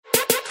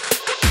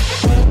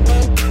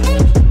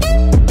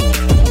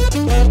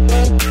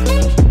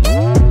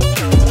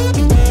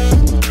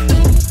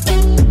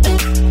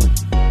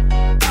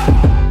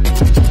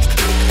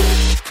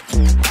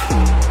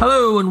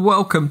and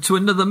welcome to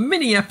another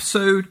mini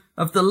episode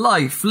of the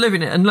Life,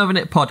 Living It and Loving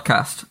It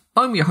podcast.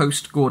 I'm your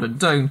host, Gordon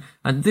Doan,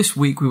 and this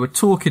week we were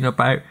talking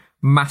about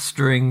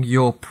mastering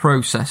your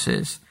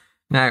processes.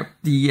 Now,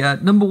 the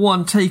number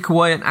one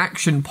takeaway and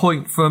action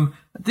point from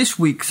this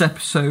week's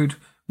episode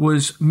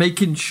was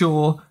making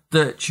sure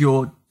that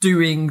you're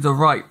doing the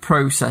right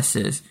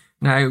processes.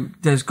 Now,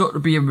 there's got to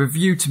be a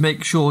review to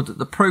make sure that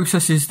the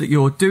processes that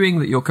you're doing,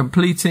 that you're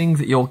completing,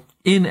 that you're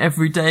in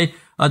every day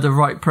are the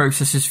right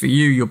processes for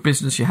you, your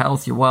business, your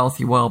health, your wealth,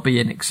 your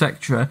well-being,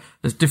 etc.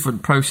 There's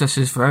different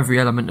processes for every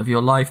element of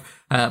your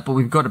life, but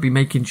we've got to be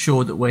making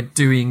sure that we're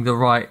doing the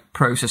right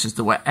processes,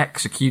 that we're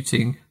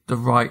executing the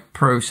right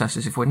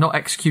processes. If we're not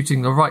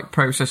executing the right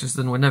processes,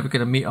 then we're never going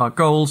to meet our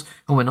goals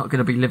and we're not going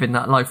to be living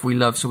that life we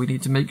love. So we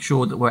need to make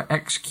sure that we're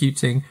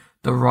executing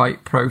the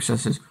right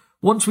processes.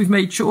 Once we've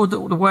made sure that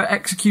we're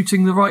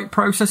executing the right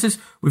processes,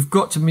 we've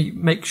got to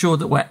make sure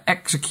that we're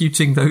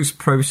executing those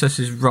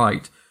processes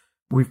right.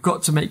 We've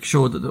got to make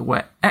sure that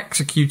we're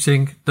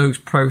executing those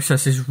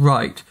processes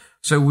right.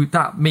 So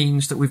that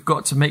means that we've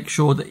got to make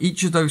sure that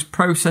each of those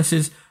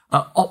processes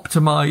are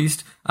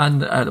optimized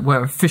and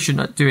we're efficient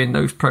at doing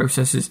those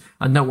processes,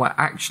 and that we're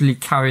actually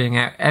carrying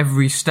out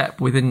every step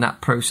within that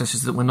process,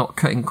 that we're not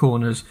cutting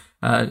corners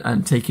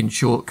and taking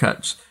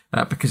shortcuts,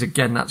 because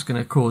again, that's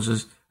going to cause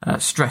us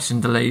stress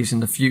and delays in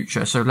the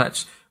future. So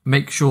let's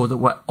make sure that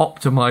we're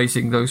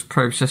optimizing those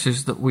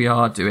processes that we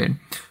are doing.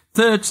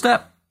 Third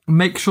step,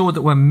 make sure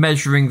that we're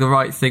measuring the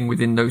right thing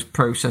within those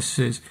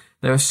processes.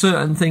 There are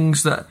certain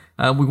things that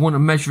we want to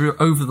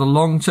measure over the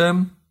long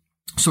term,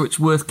 so it's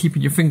worth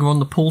keeping your finger on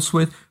the pulse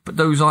with, but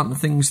those aren't the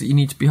things that you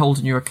need to be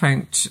holding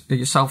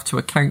yourself to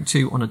account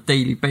to on a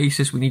daily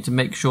basis. We need to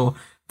make sure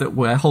that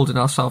we're holding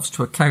ourselves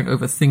to account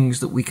over things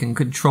that we can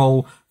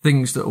control,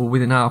 things that are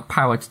within our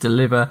power to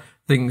deliver,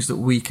 things that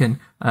we can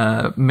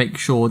make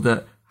sure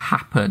that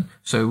happen.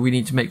 So we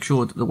need to make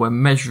sure that we're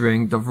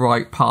measuring the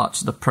right parts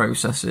of the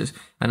processes.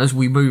 And as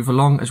we move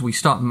along, as we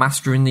start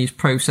mastering these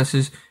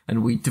processes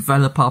and we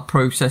develop our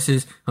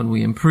processes and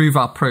we improve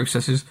our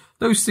processes,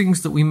 those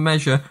things that we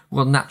measure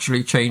will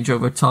naturally change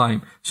over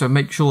time. So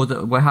make sure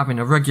that we're having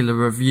a regular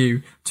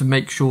review to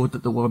make sure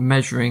that we're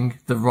measuring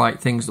the right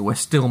things, that we're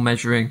still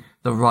measuring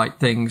the right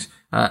things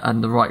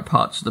and the right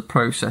parts of the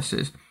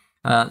processes.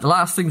 The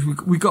last thing is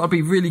we've got to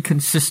be really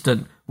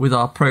consistent with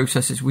our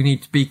processes. We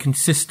need to be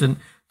consistent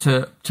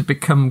to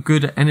become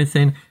good at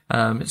anything.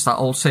 It's that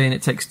old saying,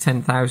 it takes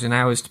 10,000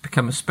 hours to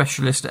become a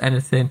specialist at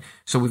anything.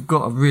 So we've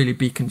got to really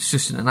be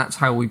consistent, and that's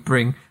how we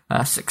bring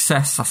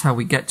success. That's how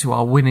we get to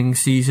our winning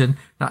season.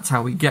 That's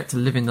how we get to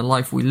living the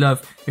life we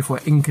love. If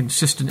we're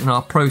inconsistent in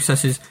our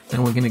processes,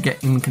 then we're going to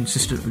get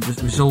inconsistent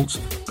results.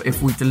 But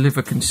if we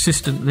deliver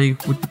consistently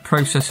with the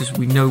processes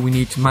we know we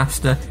need to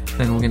master,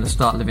 then we're going to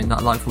start living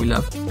that life we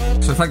love.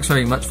 So thanks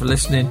very much for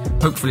listening.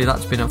 Hopefully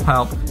that's been of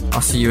help.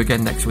 I'll see you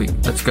again next week.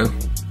 Let's go.